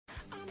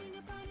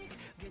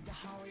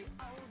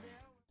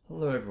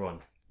Hello everyone.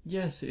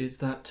 Yes, it's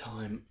that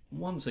time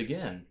once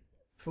again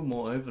for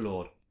more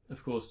Overlord.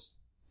 Of course,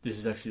 this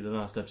is actually the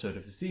last episode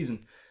of the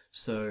season,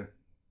 so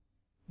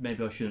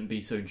maybe I shouldn't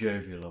be so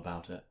jovial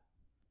about it.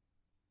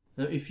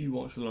 Now, if you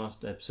watched the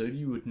last episode,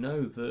 you would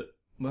know that,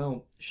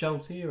 well,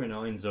 Shaltir and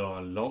Ainz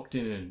are locked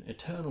in an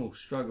eternal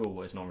struggle.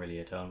 Well, it's not really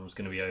eternal, it's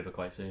going to be over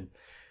quite soon.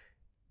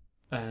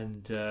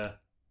 And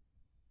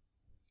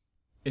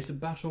it's a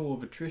battle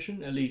of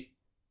attrition, at least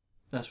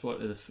that's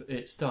what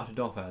it started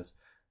off as.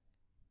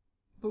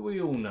 But we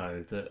all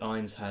know that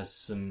Ainz has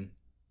some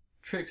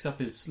tricks up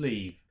his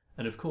sleeve,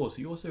 and of course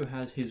he also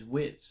has his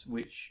wits,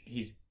 which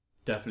he's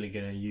definitely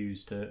going to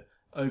use to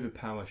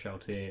overpower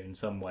Shaltir in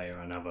some way or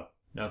another.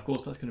 Now, of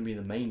course, that's going to be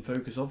the main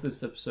focus of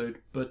this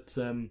episode, but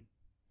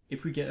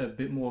if we get a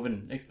bit more of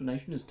an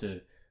explanation as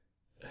to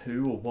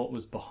who or what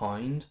was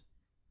behind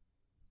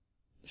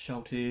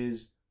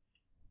Shaltir's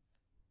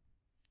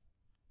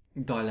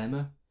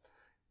dilemma,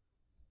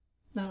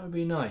 that would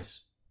be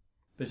nice.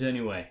 But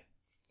anyway,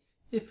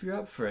 if you're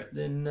up for it,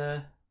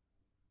 then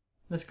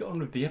let's get on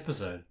with the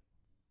episode.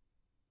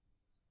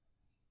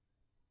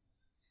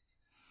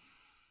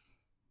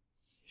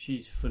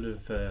 She's full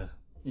of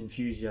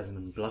enthusiasm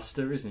and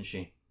bluster, isn't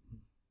she?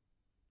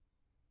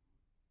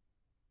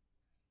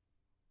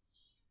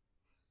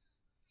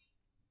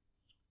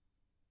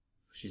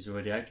 She's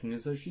already acting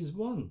as though she's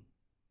won.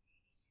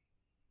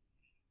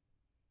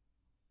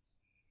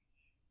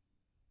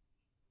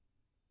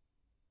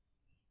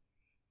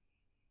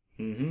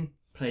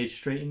 Played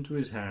straight into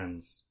his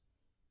hands.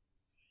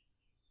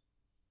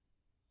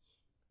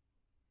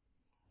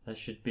 That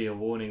should be a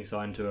warning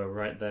sign to her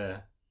right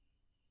there.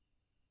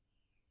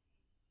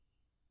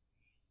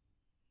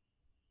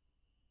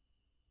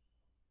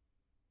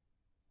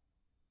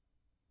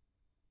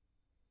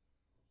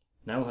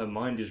 Now her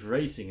mind is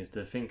racing as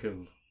to think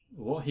of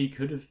what he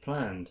could have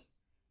planned.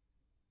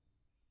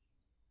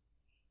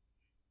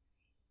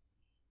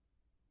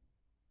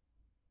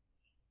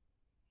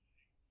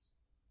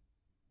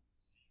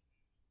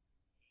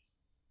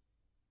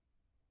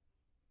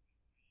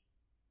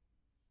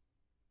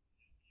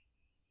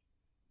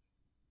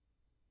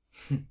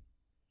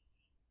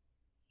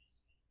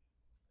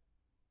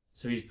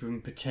 So he's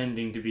been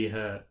pretending to be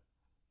hurt.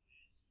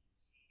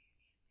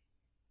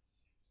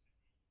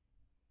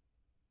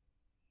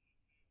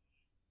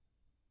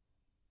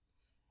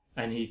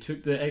 And he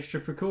took the extra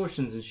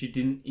precautions and she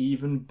didn't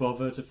even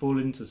bother to fall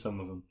into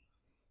some of them.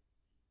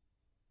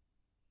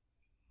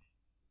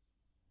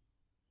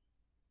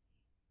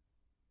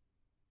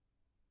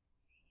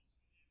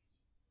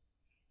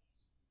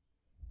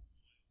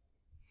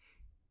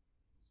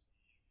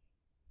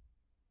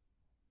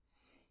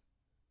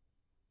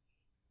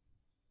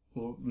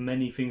 Or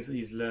many things that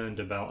he's learned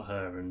about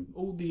her and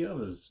all the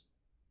others.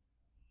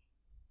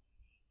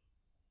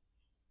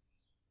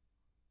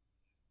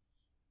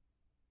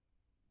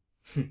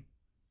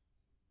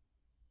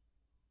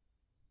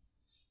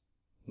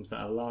 Was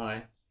that a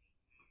lie?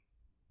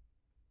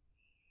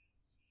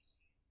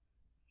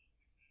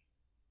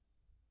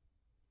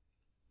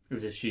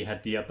 As if she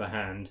had the upper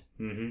hand.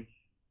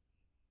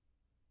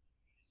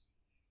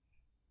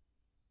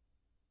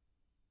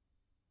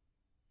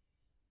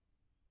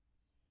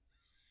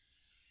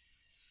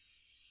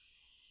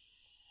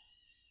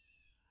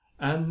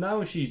 And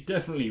now she's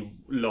definitely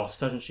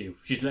lost, hasn't she?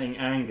 She's letting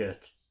anger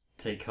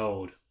take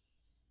hold.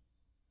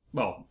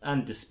 Well,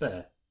 and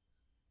despair.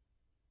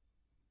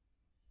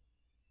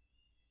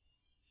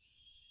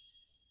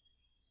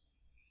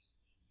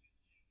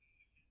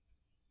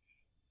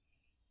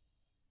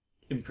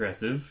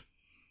 Impressive.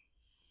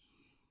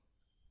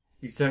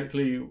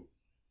 Exactly.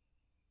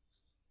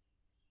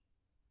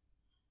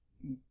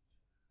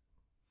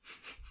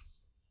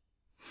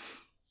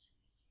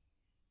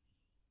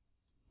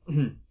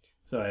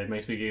 Sorry, it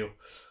makes me giggle.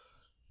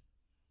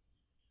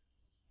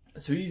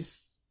 So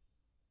he's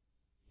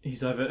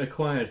either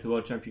acquired the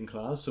world champion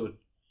class or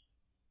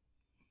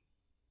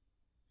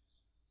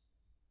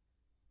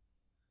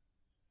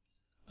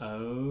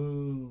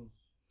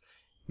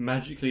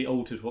magically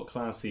altered what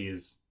class he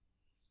is.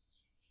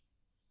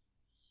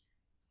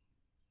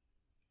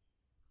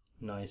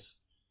 Nice.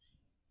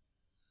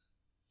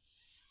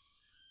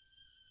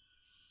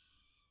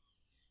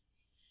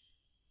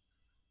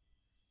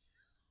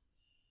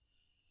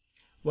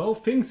 Well,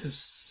 things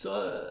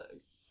have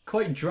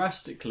quite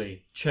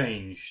drastically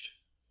changed.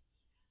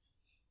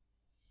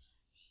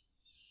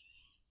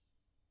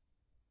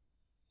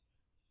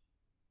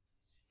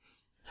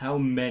 How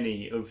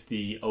many of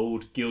the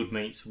old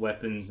guildmates'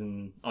 weapons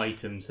and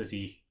items has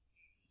he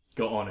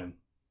got on him?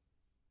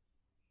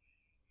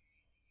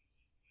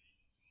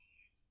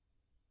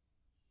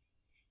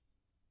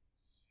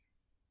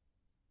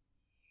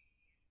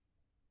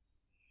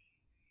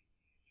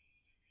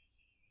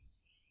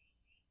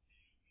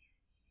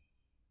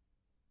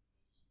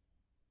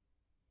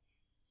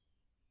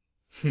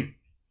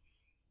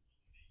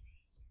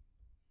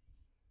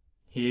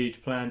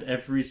 He'd planned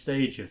every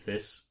stage of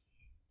this.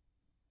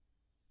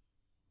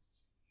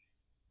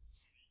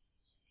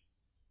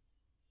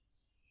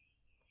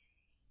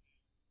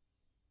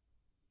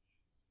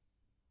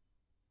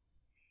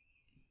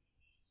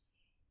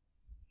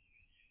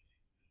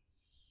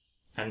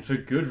 And for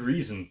good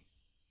reason.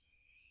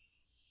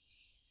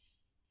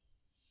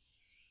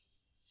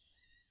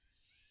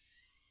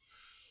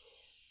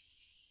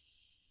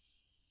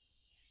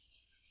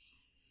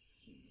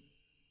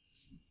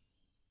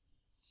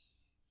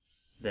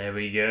 There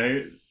we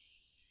go.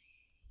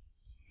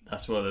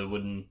 That's what the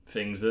wooden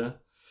things are.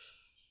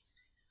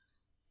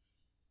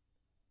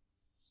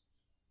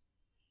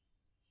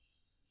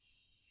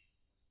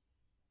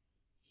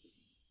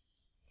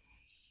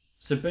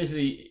 So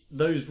basically,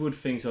 those wood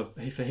things are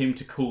for him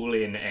to call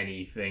in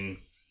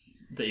anything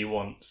that he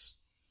wants.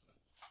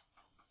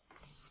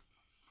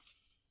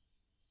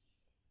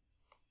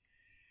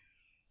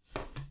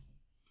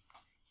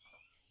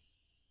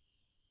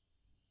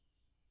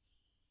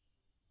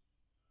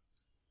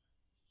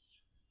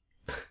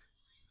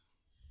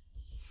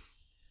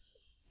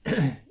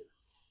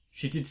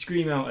 She did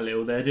scream out a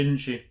little there, didn't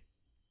she?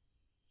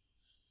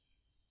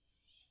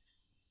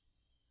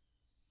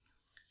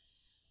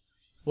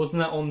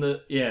 Wasn't that on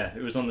the... Yeah,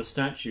 it was on the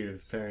statue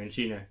of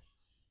Peroncino.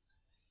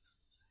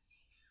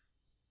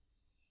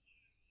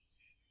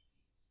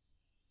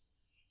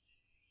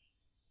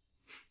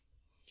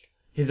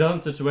 His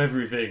answer to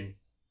everything.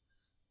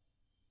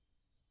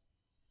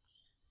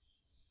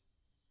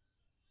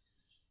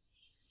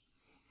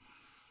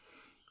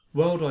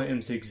 World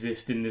items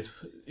exist in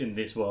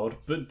this world,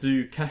 but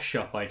do cash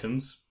shop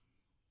items?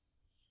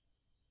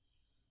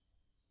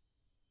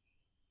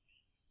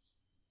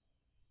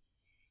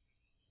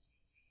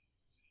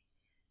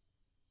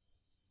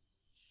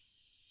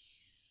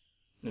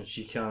 And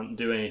she can't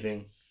do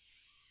anything.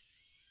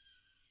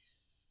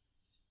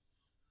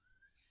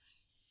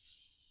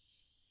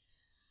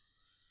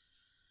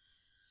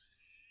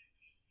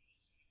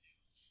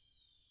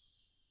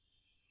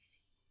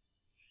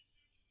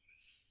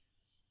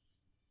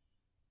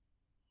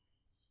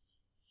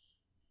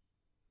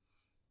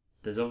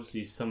 There's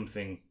obviously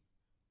something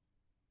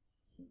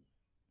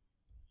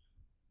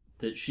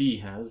that she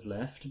has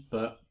left,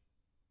 but...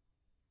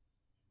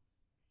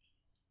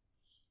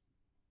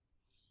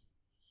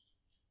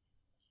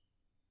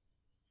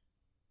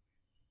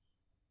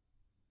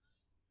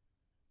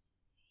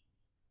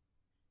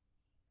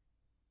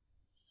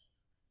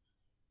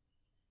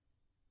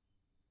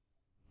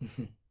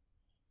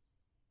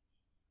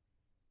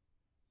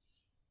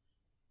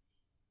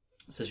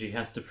 So she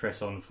has to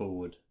press on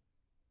forward.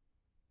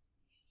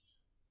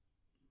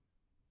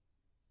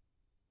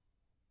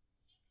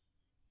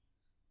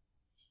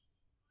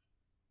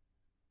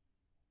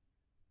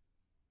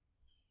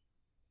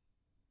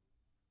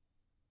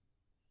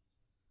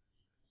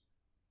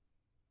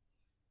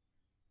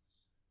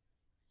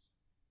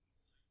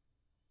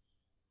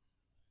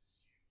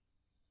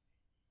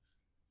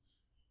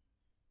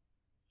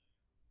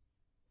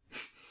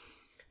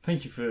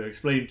 Thank you for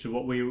explaining to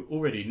what we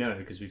already know,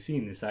 because we've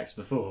seen this axe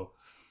before.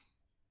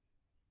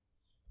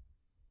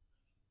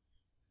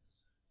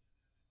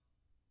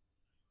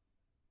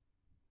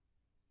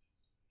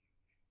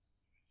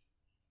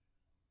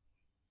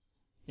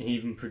 He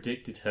even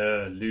predicted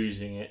her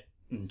losing it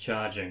and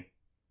charging.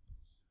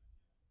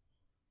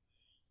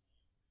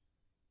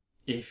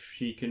 If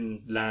she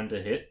can land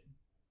a hit.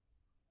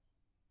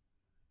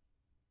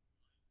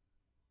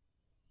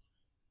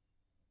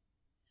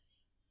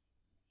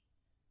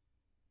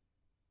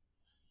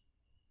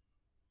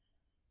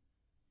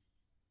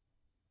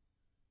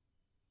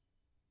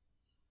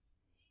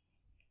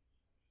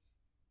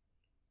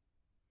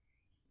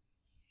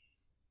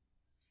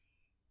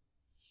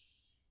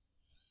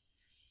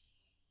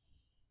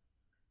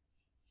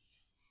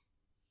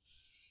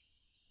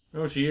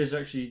 Oh, she is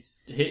actually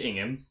hitting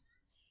him.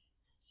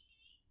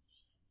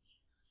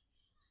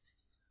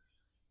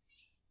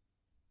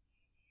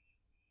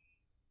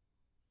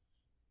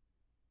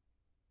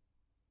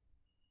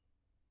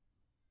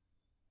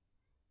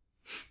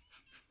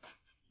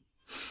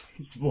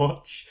 His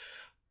watch.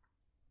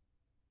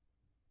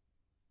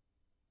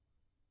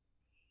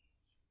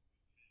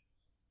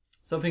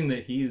 Something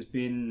that he has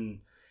been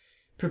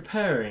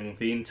preparing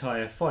the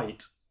entire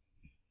fight.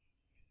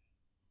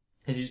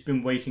 He's just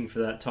been waiting for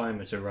that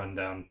timer to run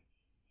down.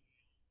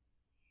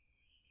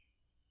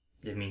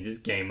 It means it's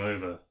game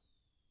over.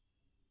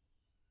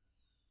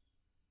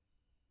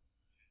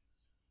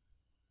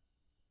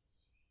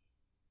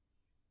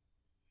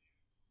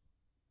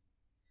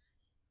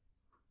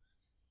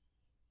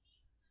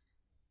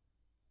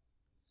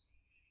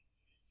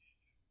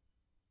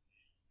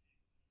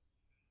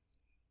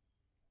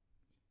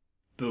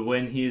 But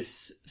when he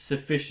has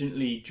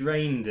sufficiently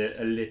drained it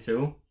a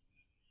little...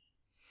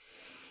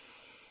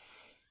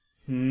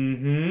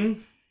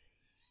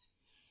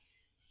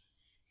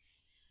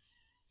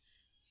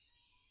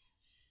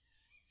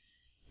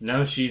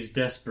 Now she's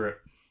desperate.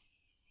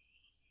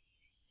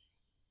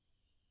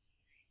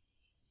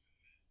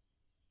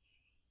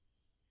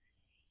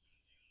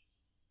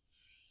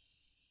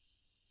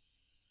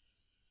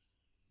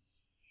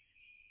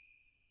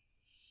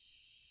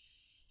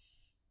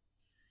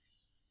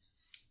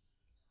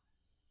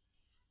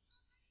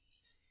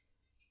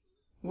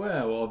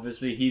 Well,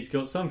 obviously he's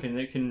got something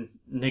that can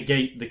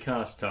negate the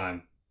cast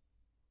time.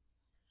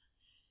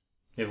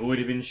 They've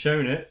already been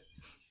shown it.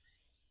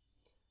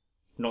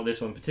 Not this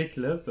one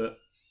particular, but...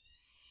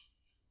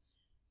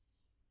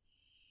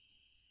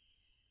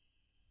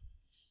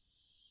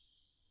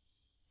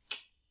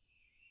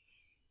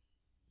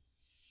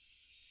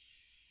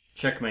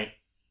 Checkmate.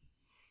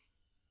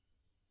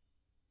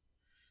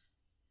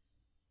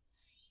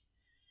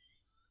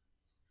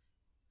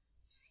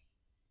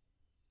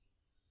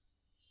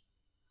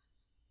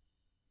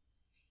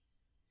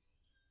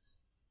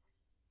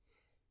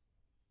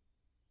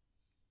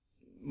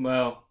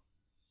 Well...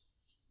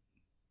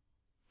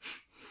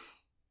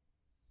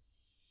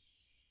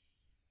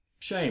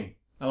 Shame.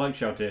 I like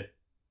Shoutir.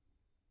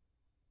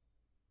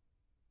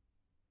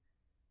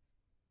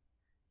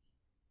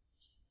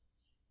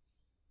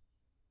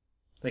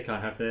 They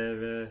can't have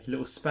their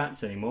little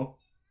spats anymore.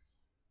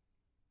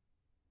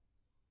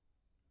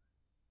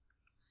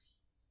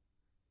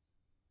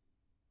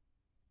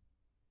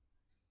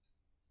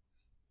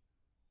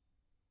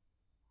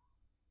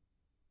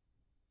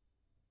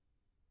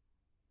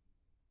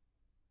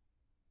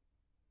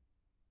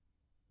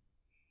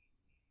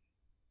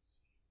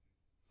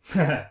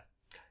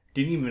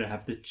 Didn't even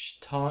have the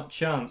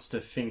chance to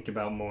think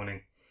about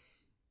mourning.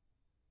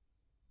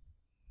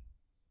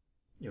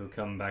 He'll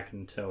come back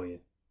and tell you.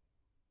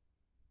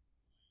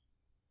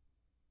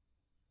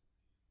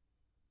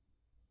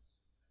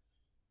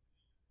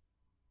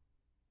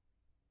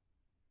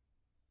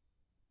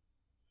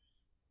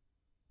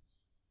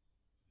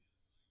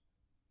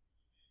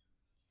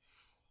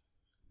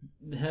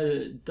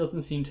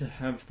 Doesn't seem to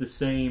have the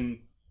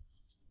same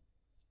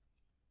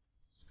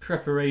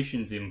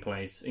preparations in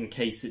place in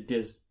case it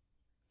does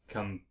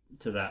come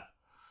to that.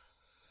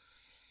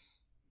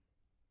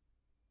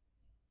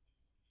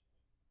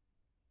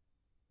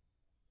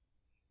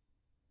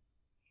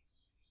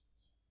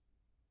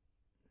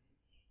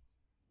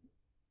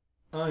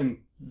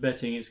 I'm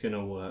betting it's going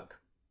to work.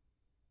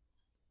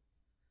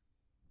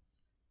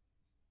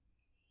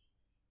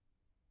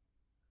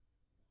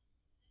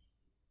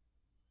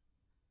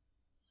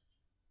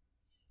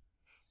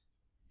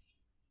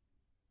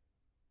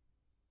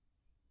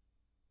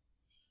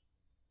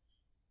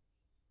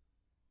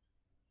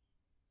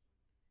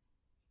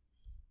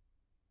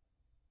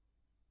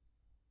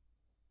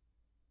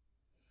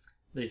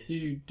 They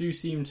do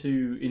seem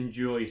to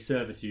enjoy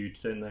servitude,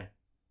 don't they?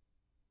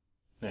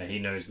 Yeah, he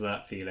knows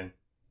that feeling.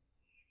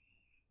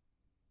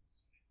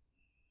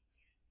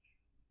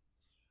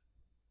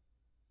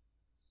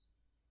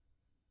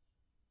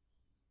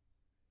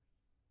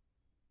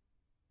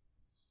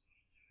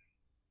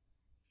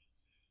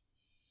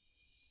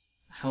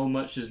 How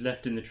much is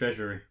left in the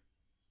treasury?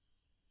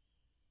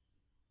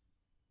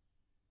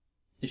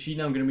 Is she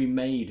now going to be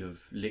made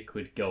of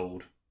liquid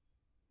gold?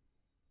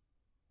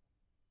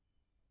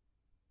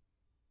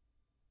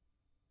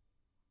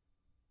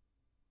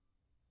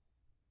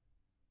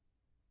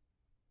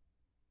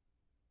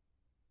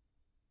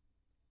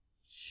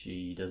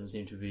 She doesn't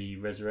seem to be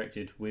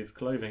resurrected with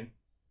clothing.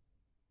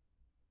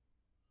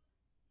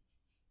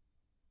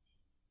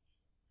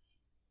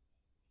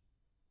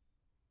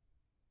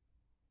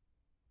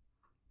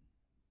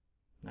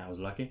 That was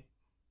lucky.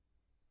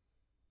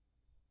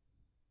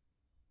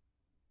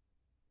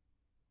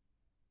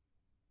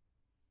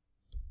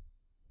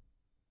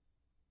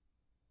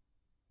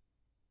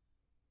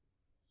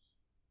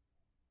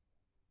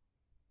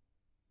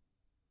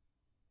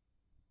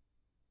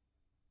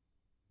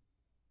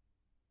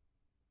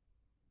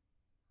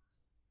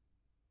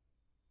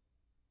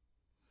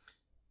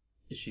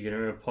 Is she going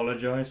to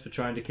apologise for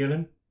trying to kill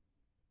him?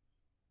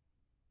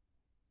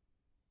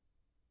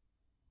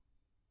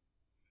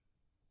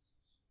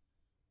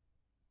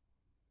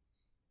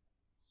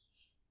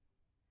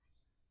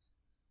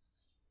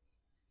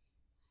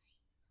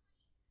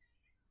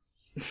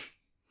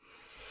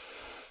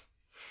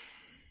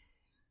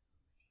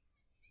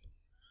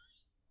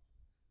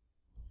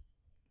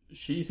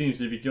 She seems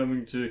to be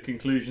jumping to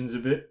conclusions a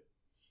bit.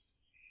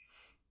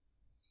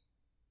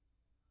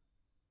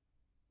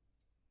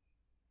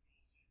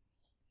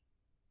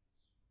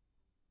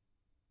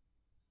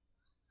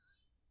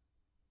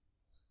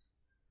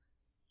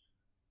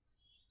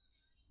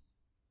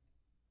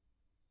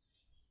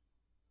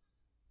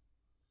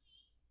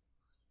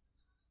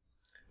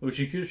 Well,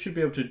 she should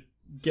be able to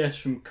guess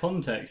from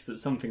context that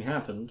something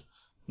happened.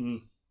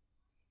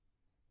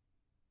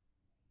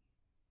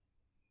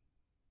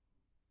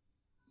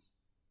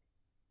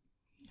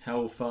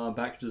 How far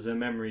back does her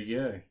memory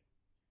go?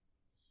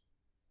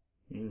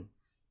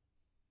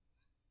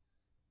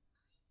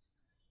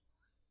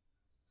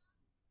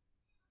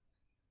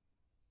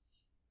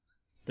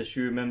 Does she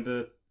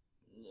remember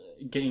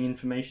getting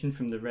information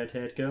from the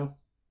red-haired girl?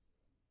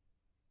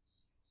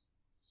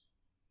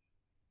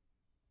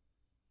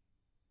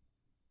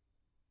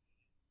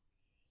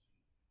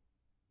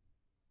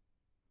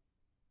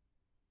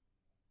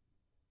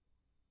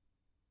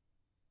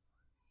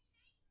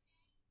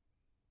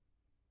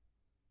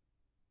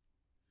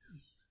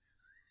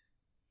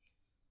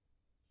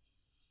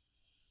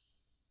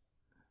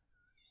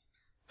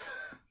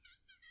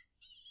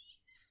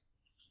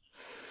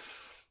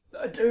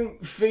 I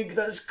don't think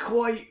that's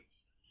quite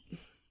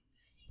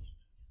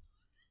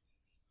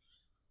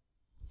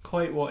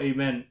what he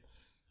meant.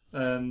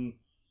 I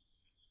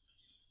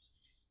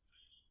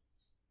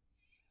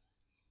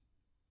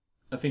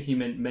think he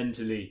meant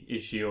mentally,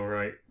 is she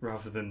alright,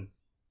 rather than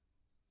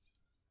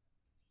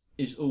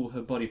is all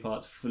her body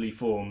parts fully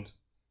formed.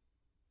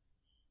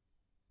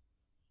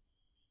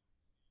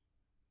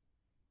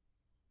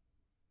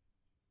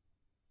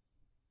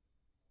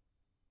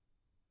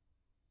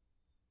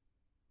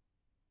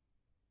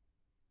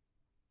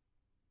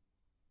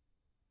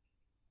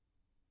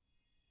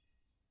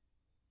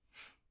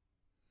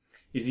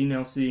 Is he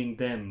now seeing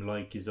them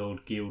like his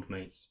old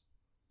guildmates?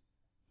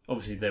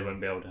 Obviously they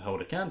won't be able to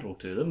hold a candle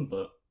to them,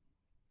 but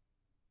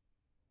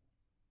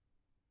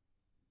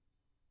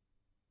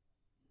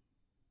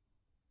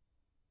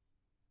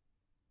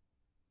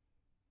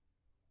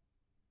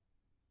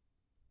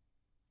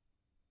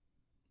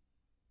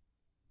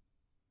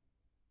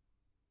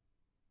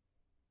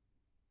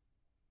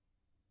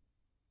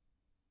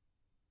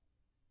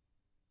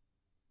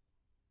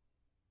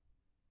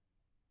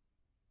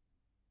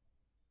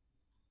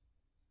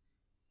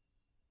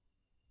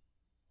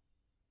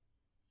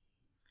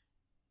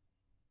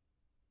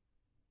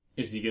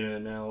is he gonna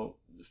now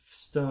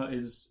start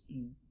his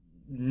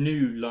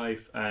new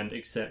life and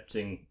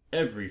accepting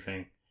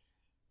everything,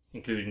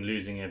 including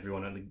losing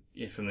everyone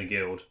from the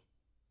guild?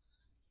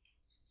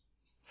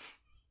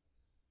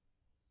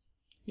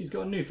 He's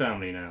got a new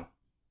family now.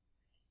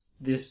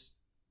 This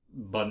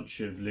bunch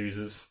of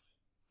losers.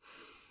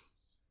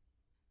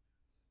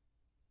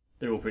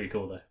 They're all pretty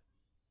cool though.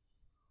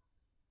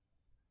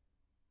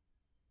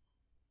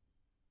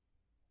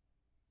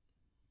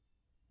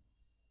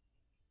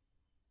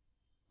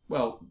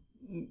 Well,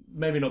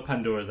 maybe not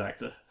Pandora's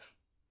actor.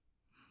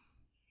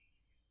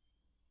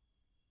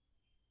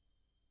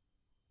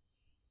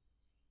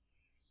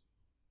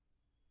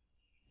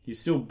 He's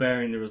still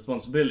bearing the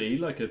responsibility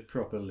like a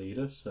proper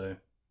leader, so...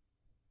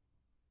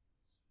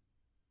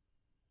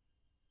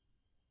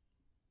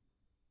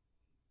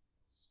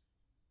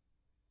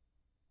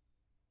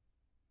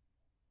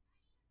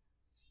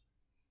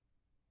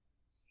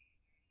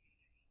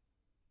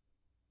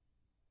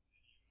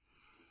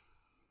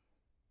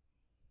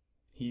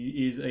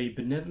 He is a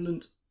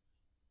benevolent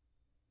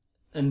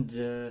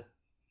and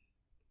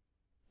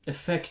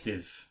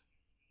effective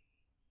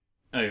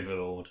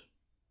Overlord.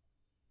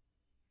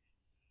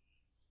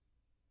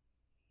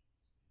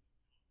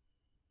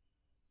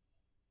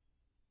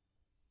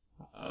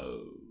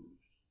 Oh.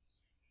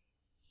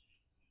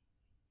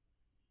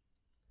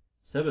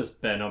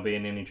 Sebas better not be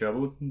in any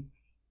trouble.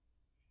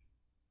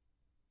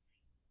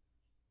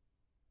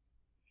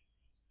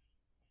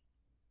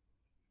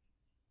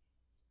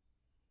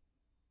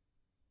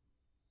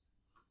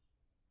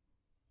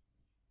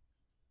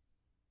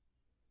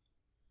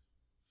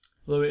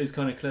 Although it is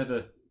kind of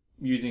clever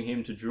using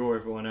him to draw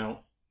everyone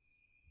out.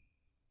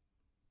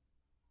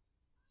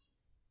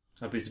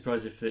 I'd be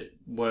surprised if it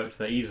worked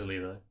that easily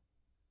though.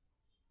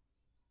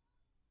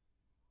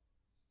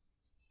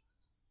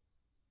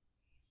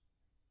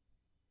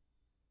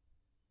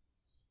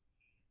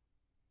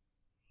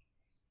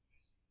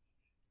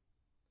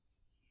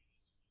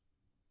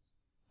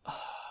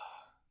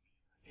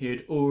 He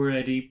had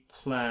already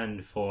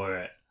planned for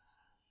it.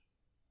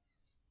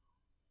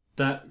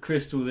 That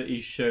crystal that he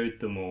showed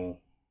them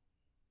all.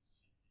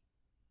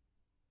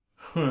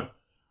 Huh.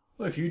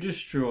 Well, if you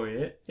destroy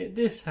it,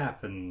 this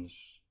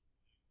happens.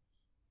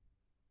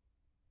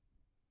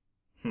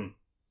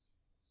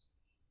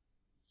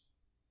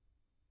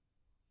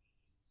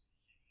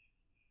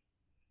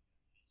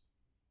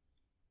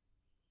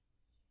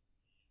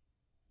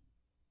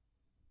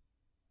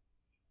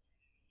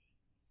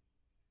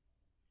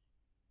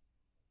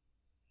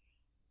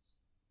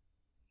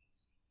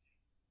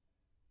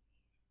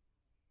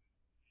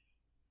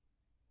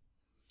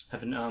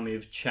 Have an army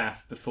of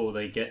chaff before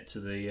they get to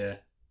the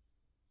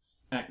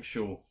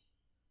actual...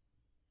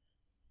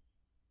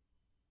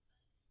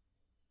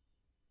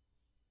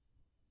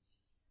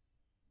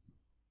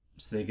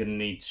 So they're going to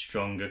need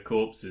stronger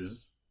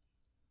corpses.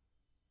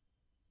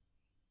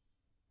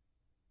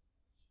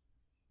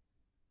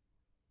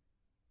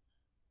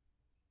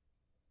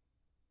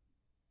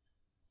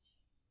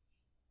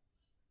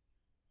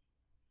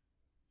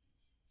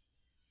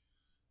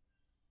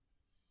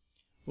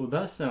 Well,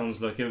 that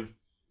sounds like a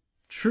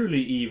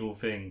truly evil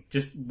thing.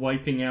 Just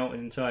wiping out an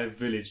entire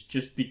village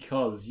just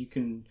because you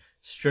can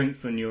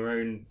strengthen your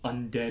own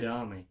undead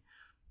army.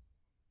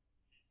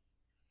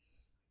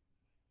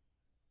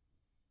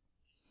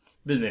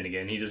 But then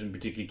again, he doesn't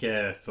particularly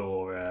care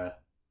for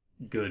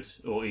good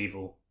or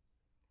evil.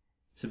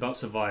 It's about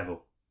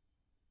survival.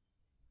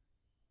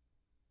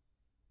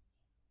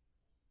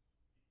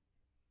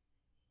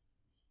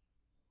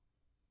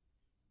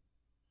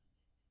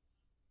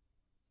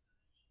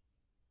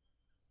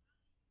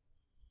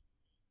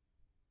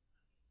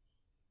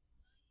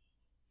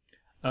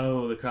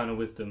 Oh, the Crown of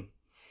Wisdom.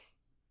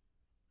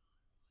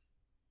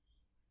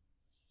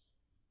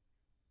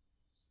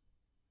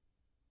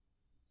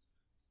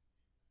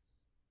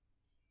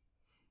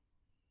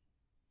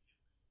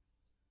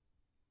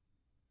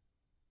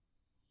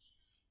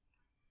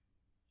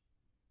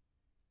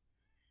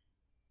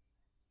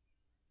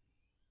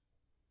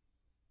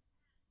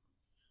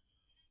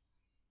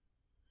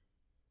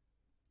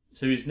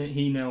 So is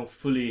he now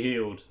fully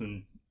healed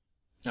and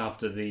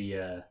after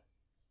the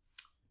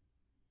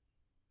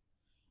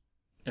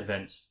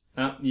events?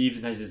 He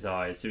even has his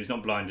eyes, so he's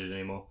not blinded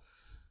anymore.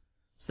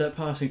 So that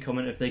passing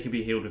comment, if they can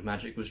be healed with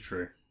magic, was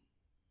true.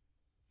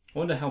 I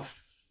wonder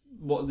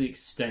what the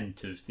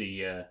extent of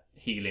the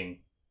healing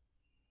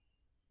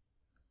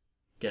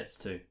gets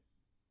to.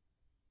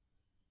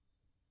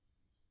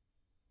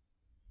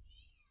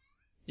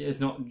 Yeah, it's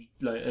not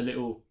like a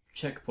little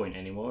checkpoint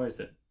anymore, is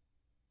it?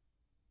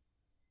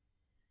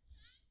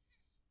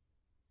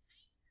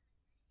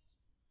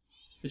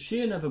 Is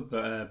she another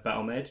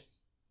battle med?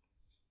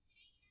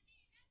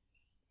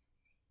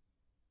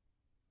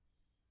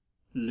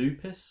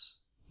 Lupus?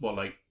 What,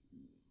 like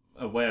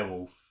a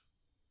werewolf?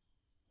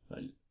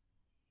 Like,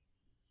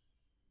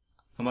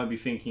 I might be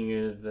thinking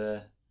of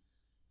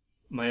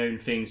my own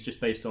things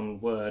just based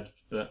on word,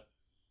 but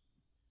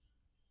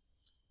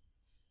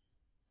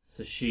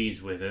so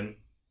she's with him,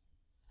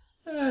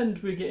 and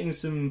we're getting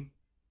some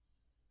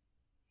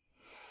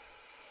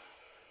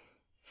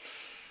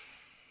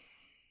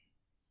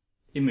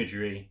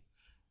imagery.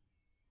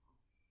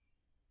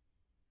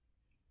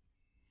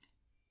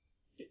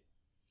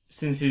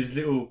 Since his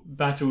little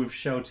battle with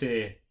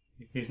Shaltir,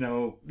 he's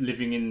now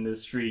living in the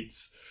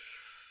streets.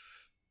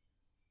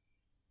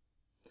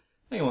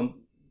 Hang on,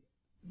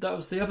 that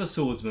was the other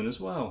swordsman as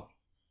well.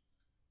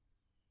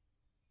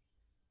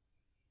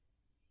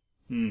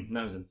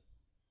 That was him.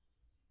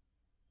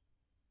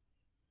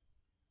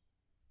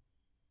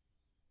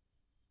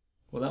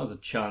 Well, that was a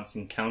chance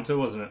encounter,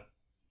 wasn't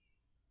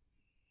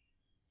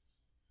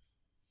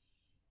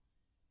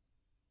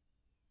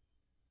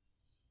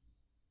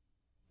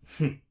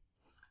it?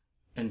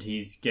 And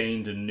he's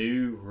gained a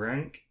new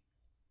rank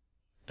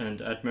and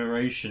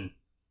admiration.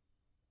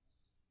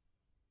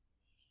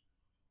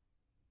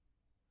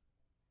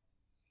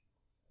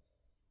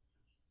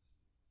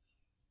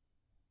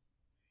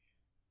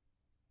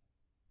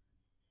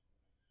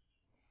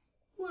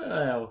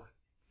 Well,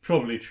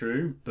 probably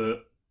true,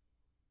 but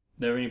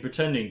they're only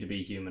pretending to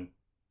be human.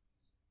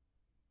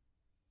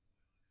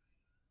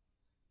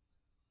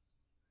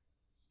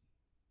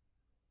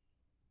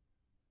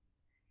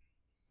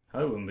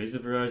 I wouldn't be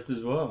surprised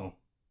as well.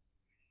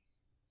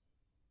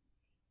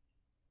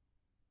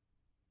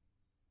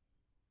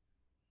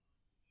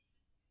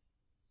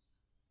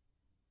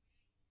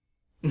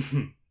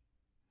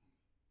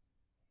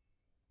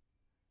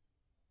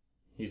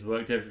 He's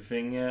worked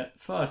everything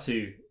far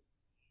too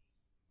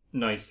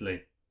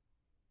nicely.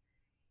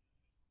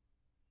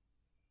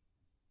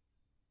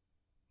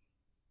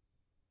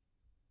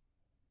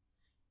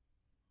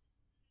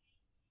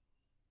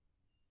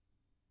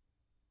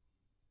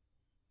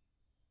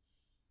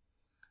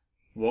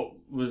 What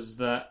was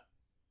that?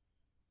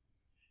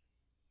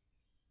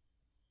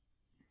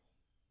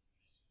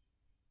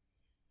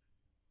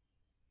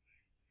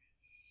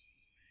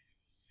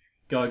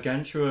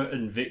 Gargantua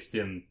and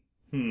Victim.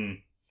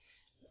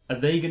 Are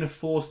they going to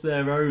force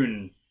their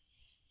own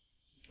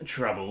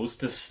troubles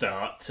to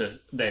start to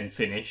then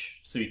finish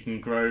so you can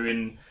grow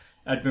in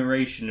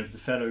admiration of the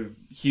fellow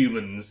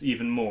humans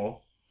even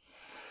more?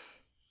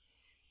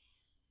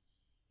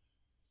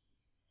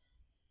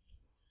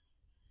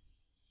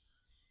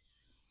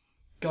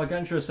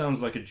 Gargantua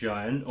sounds like a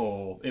giant,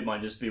 or it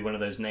might just be one of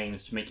those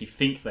names to make you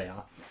think they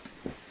are.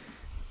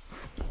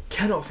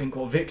 Cannot think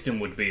what Victim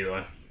would be,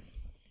 though.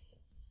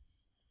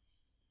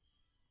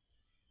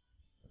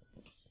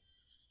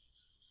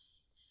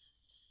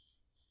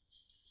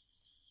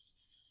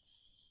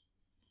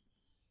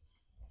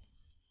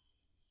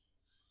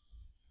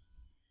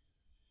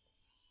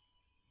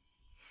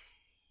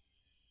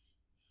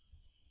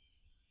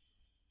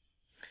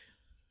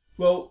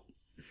 Well,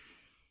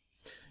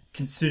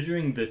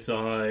 considering that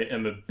I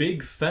am a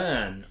big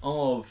fan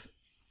of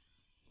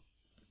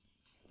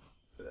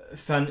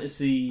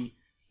fantasy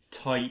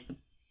type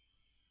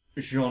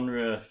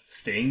genre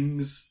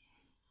things,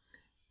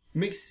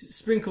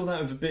 sprinkle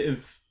that with a bit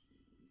of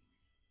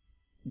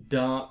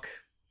dark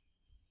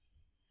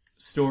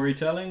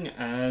storytelling,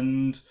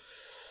 and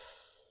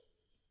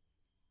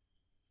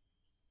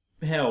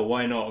hell,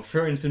 why not?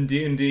 Throw in some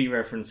D&D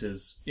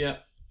references. Yeah,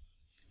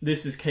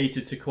 this is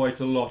catered to quite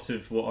a lot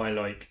of what I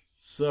like.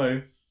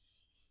 So,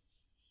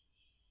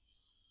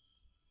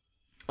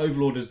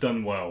 Overlord has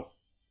done well.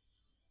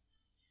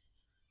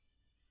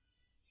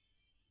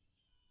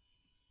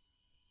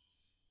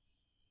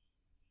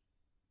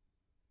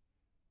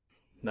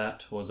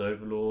 That was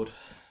Overlord,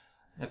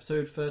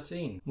 episode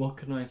 13. What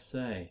can I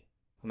say?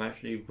 I'm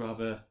actually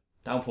rather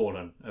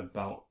downtrodden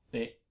about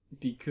it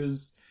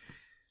because,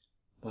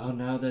 well,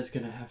 now there's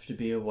going to have to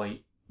be a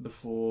wait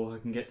before I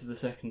can get to the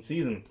second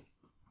season,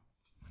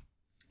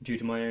 due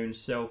to my own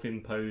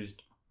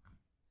self-imposed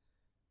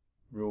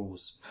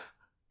rules.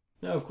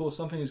 Now, of course,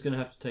 something is going to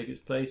have to take its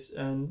place,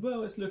 and,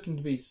 well, it's looking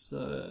to be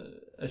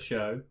a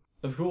show.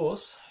 Of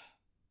course,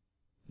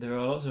 there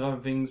are lots of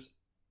other things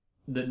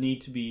that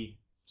need to be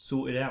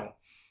sorted out.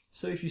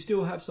 So if you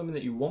still have something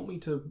that you want me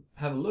to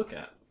have a look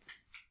at,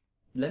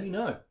 let me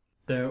know.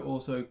 There are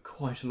also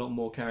quite a lot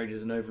more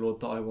characters in Overlord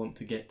that I want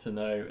to get to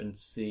know and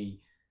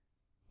see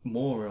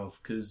more of,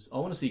 because I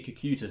want to see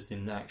Cocytus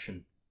in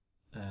action.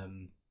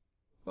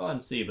 Well,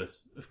 and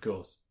Cebus, of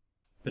course.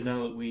 But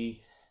now that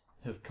we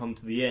have come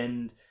to the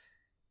end,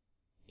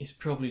 it's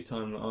probably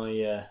time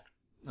that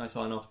I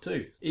sign off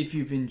too. If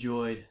you've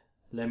enjoyed,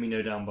 let me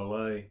know down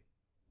below.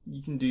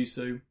 You can do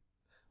so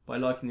by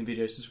liking the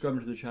video,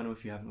 subscribing to the channel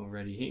if you haven't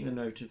already, hitting the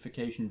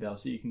notification bell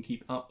so you can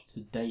keep up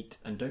to date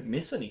and don't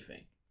miss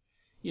anything.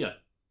 You know,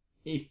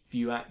 if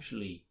you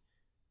actually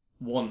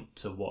want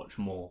to watch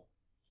more.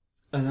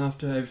 And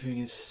after everything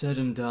is said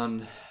and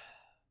done,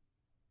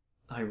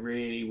 I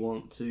really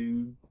want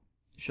to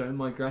show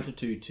my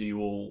gratitude to you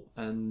all,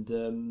 and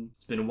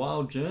it's been a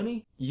wild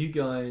journey. You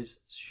guys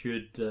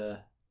should,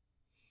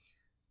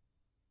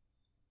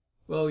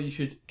 well, you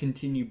should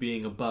continue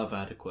being above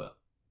adequate.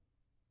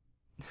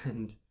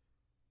 And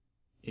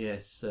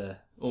yes,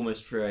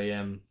 almost 3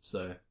 AM,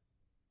 so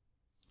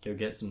go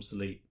get some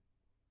sleep.